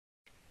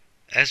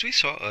As we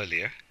saw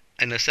earlier,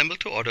 an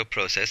assemble-to-order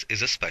process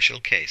is a special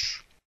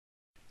case.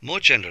 More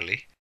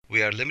generally,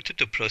 we are limited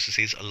to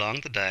processes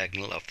along the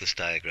diagonal of this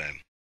diagram.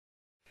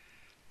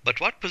 But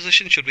what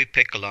position should we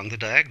pick along the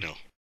diagonal?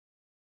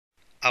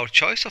 Our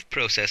choice of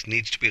process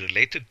needs to be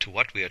related to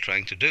what we are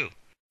trying to do.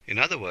 In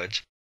other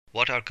words,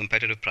 what our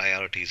competitive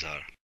priorities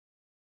are.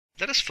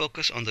 Let us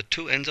focus on the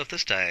two ends of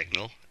this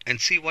diagonal and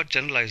see what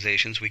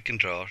generalizations we can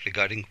draw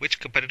regarding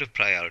which competitive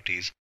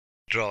priorities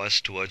draw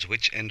us towards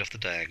which end of the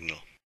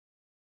diagonal.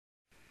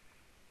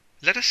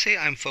 Let us say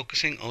I am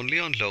focusing only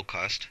on low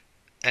cost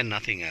and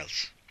nothing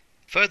else.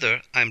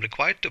 Further, I am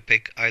required to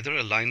pick either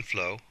a line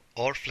flow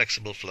or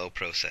flexible flow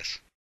process.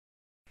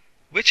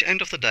 Which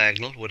end of the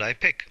diagonal would I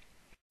pick?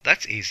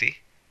 That's easy.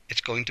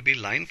 It's going to be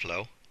line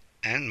flow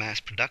and mass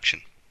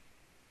production.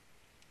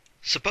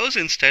 Suppose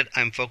instead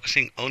I am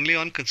focusing only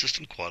on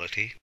consistent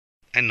quality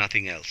and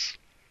nothing else.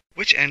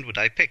 Which end would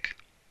I pick?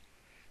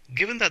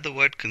 Given that the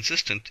word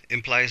consistent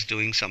implies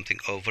doing something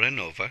over and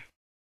over,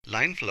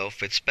 line flow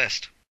fits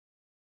best.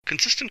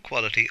 Consistent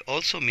quality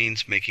also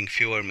means making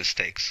fewer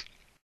mistakes.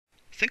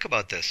 Think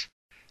about this.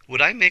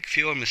 Would I make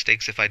fewer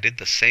mistakes if I did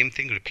the same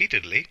thing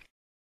repeatedly,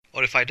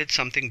 or if I did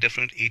something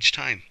different each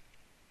time?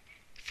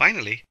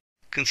 Finally,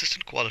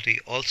 consistent quality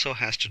also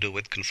has to do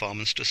with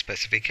conformance to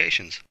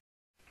specifications.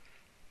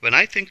 When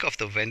I think of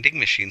the vending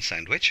machine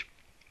sandwich,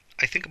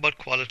 I think about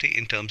quality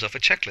in terms of a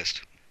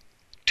checklist.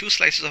 2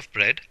 slices of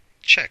bread,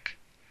 check.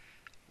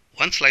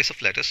 1 slice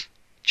of lettuce,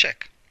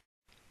 check.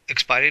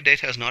 Expiry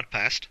date has not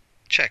passed,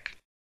 check.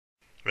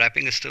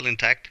 Wrapping is still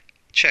intact,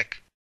 check.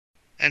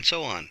 And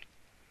so on.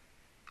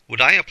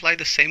 Would I apply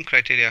the same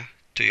criteria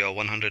to your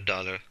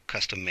 $100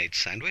 custom-made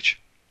sandwich?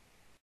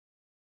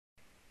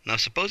 Now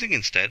supposing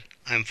instead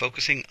I am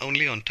focusing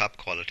only on top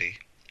quality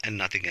and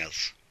nothing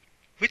else.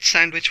 Which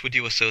sandwich would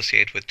you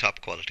associate with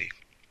top quality?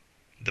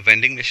 The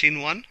vending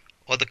machine one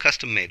or the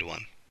custom-made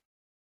one?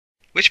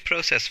 Which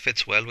process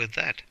fits well with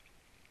that?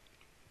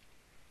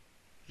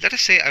 Let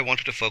us say I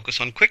wanted to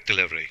focus on quick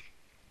delivery.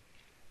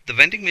 The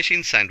vending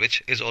machine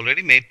sandwich is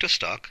already made to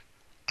stock.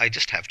 I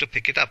just have to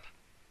pick it up.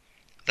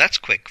 That's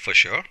quick for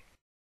sure.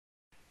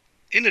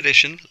 In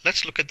addition,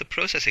 let's look at the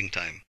processing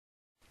time.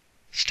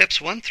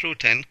 Steps 1 through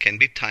 10 can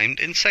be timed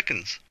in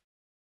seconds.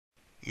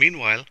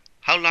 Meanwhile,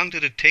 how long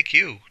did it take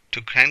you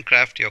to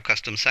handcraft your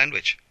custom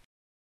sandwich?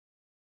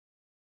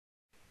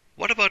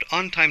 What about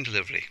on-time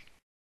delivery?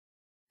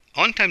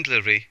 On-time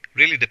delivery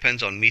really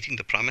depends on meeting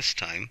the promised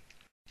time,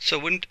 so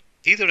wouldn't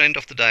either end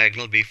of the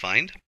diagonal be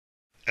fine,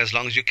 as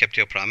long as you kept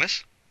your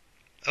promise?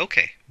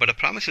 Okay, but a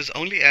promise is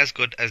only as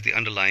good as the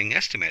underlying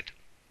estimate.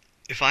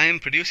 If I am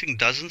producing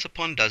dozens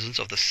upon dozens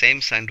of the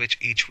same sandwich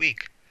each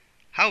week,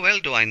 how well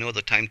do I know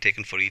the time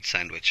taken for each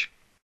sandwich?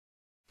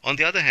 On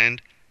the other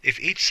hand, if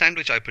each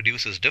sandwich I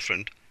produce is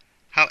different,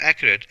 how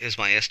accurate is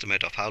my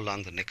estimate of how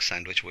long the next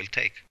sandwich will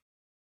take?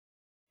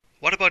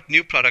 What about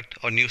new product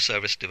or new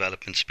service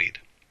development speed?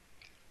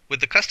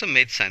 With the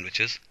custom-made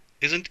sandwiches,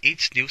 isn't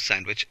each new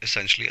sandwich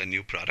essentially a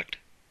new product?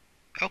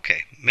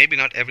 Okay, maybe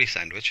not every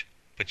sandwich,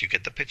 but you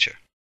get the picture.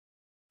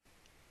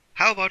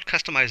 How about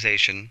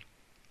customization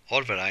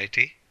or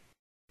variety?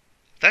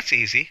 That's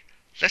easy.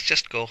 Let's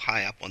just go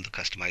high up on the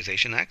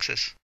customization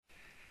axis.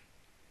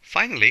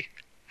 Finally,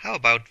 how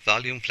about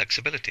volume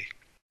flexibility?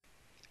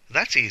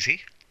 That's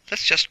easy.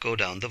 Let's just go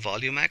down the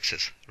volume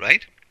axis,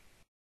 right?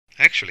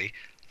 Actually,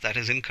 that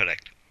is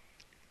incorrect.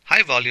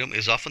 High volume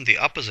is often the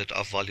opposite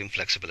of volume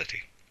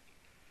flexibility.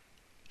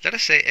 Let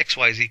us say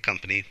XYZ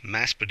company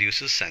mass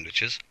produces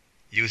sandwiches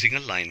using a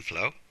line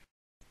flow.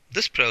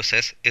 This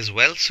process is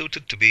well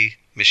suited to be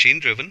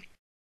machine-driven,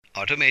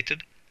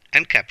 automated,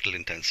 and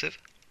capital-intensive.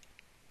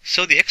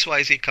 So the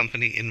XYZ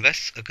company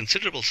invests a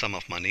considerable sum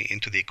of money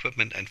into the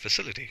equipment and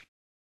facility.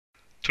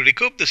 To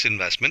recoup this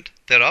investment,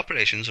 their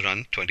operations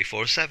run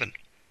 24/7.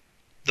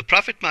 The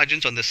profit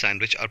margins on this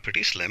sandwich are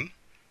pretty slim,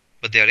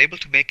 but they are able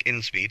to make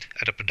ends meet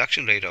at a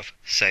production rate of,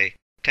 say,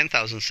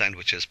 10,000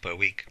 sandwiches per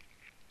week.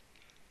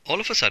 All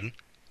of a sudden,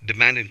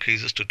 demand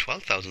increases to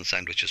 12,000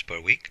 sandwiches per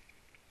week.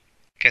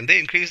 Can they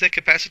increase their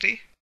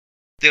capacity?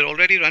 They're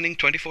already running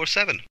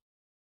 24/7.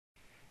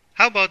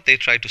 How about they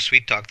try to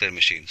sweet-talk their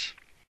machines?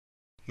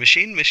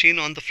 Machine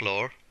on the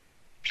floor,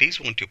 please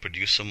won't you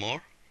produce some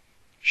more?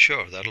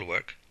 Sure, that'll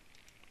work.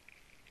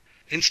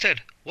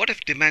 Instead, what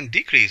if demand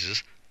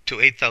decreases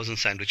to 8,000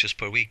 sandwiches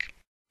per week?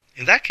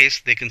 In that case,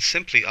 they can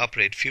simply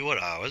operate fewer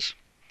hours.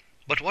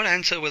 But what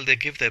answer will they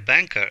give their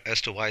banker as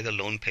to why the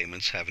loan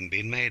payments haven't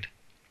been made?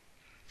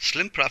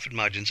 Slim profit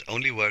margins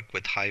only work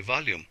with high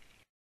volume.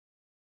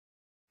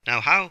 Now,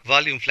 how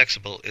volume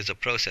flexible is a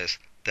process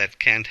that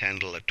can't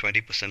handle a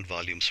 20%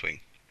 volume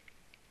swing?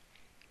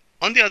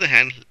 On the other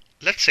hand,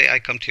 let's say I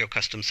come to your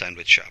custom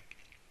sandwich shop.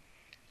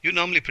 You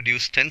normally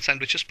produce 10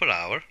 sandwiches per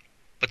hour,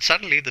 but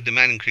suddenly the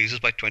demand increases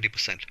by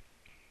 20%.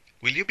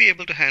 Will you be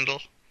able to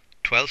handle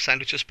 12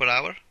 sandwiches per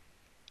hour?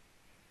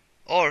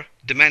 Or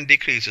demand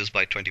decreases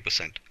by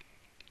 20%.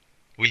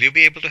 Will you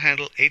be able to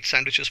handle 8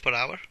 sandwiches per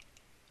hour?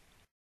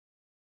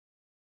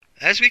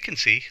 As we can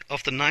see,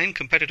 of the 9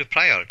 competitive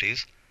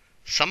priorities,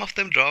 Some of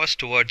them draw us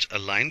towards a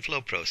line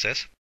flow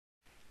process,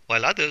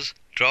 while others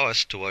draw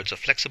us towards a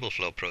flexible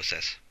flow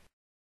process.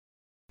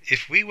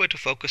 If we were to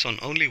focus on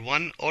only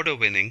one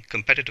order-winning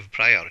competitive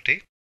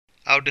priority,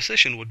 our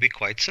decision would be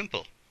quite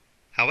simple.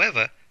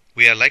 However,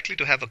 we are likely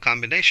to have a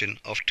combination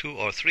of 2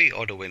 or 3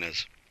 order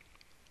winners.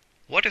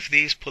 What if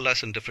these pull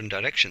us in different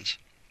directions?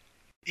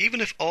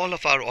 Even if all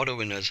of our order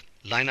winners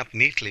line up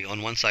neatly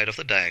on one side of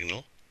the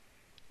diagonal,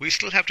 we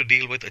still have to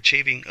deal with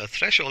achieving a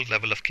threshold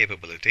level of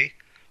capability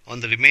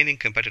on the remaining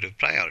competitive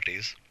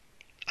priorities,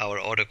 our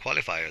order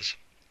qualifiers.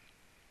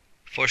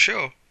 For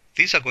sure,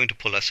 these are going to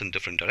pull us in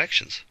different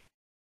directions.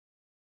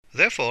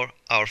 Therefore,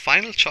 our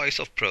final choice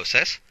of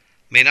process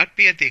may not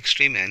be at the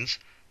extreme ends,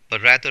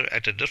 but rather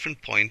at a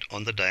different point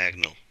on the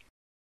diagonal.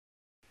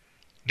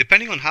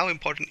 Depending on how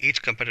important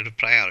each competitive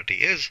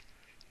priority is,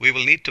 we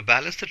will need to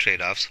balance the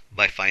trade-offs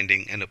by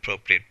finding an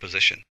appropriate position.